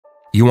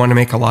You want to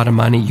make a lot of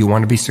money? You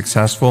want to be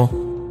successful?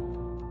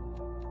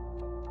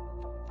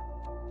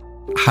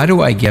 How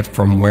do I get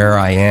from where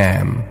I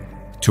am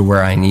to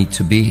where I need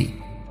to be?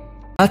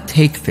 Not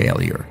take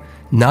failure,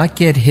 not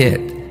get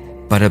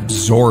hit, but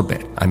absorb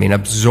it. I mean,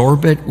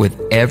 absorb it with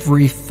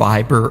every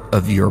fiber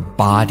of your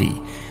body.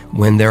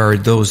 When there are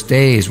those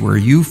days where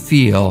you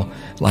feel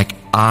like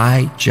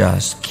I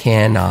just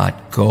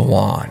cannot go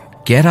on,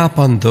 get up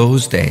on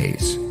those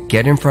days,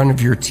 get in front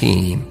of your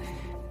team,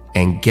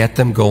 and get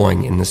them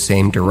going in the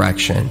same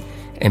direction,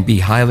 and be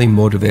highly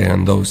motivated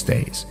on those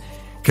days.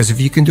 Because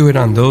if you can do it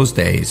on those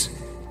days,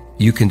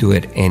 you can do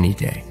it any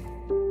day.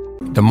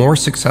 The more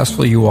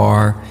successful you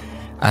are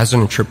as an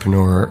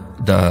entrepreneur,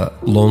 the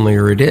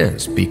lonelier it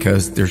is,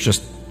 because there's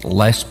just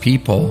less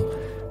people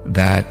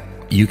that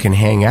you can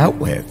hang out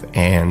with.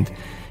 And,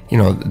 you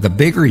know, the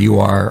bigger you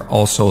are,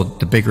 also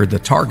the bigger the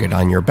target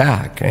on your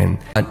back. And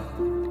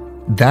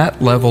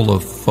that level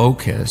of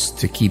focus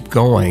to keep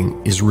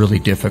going is really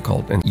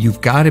difficult. And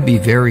you've got to be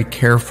very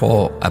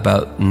careful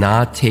about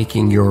not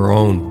taking your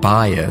own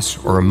bias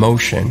or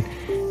emotion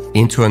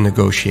into a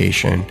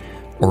negotiation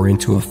or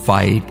into a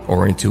fight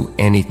or into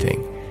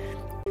anything.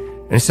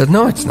 And he said,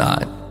 no, it's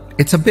not.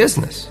 It's a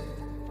business.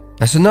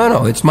 I said,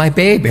 no, it's my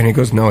baby. And he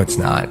goes, no, it's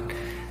not.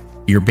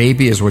 Your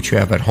baby is what you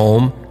have at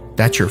home.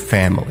 That's your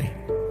family.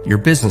 Your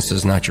business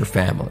is not your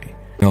family.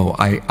 No,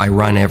 I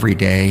run every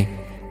day,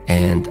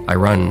 and I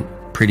run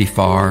pretty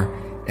far.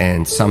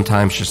 And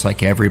sometimes, just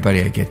like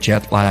everybody, I get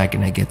jet lag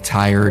and I get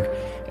tired.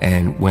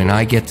 And when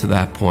I get to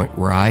that point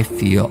where I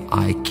feel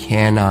I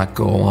cannot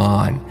go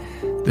on,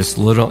 this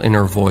little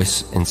inner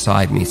voice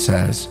inside me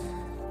says,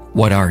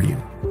 what are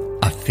you?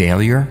 A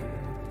failure?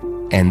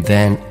 And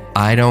then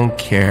I don't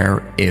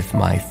care if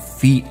my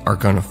feet are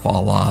going to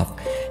fall off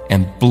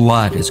and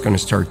blood is going to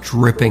start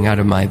dripping out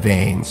of my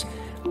veins.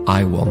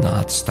 I will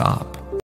not stop.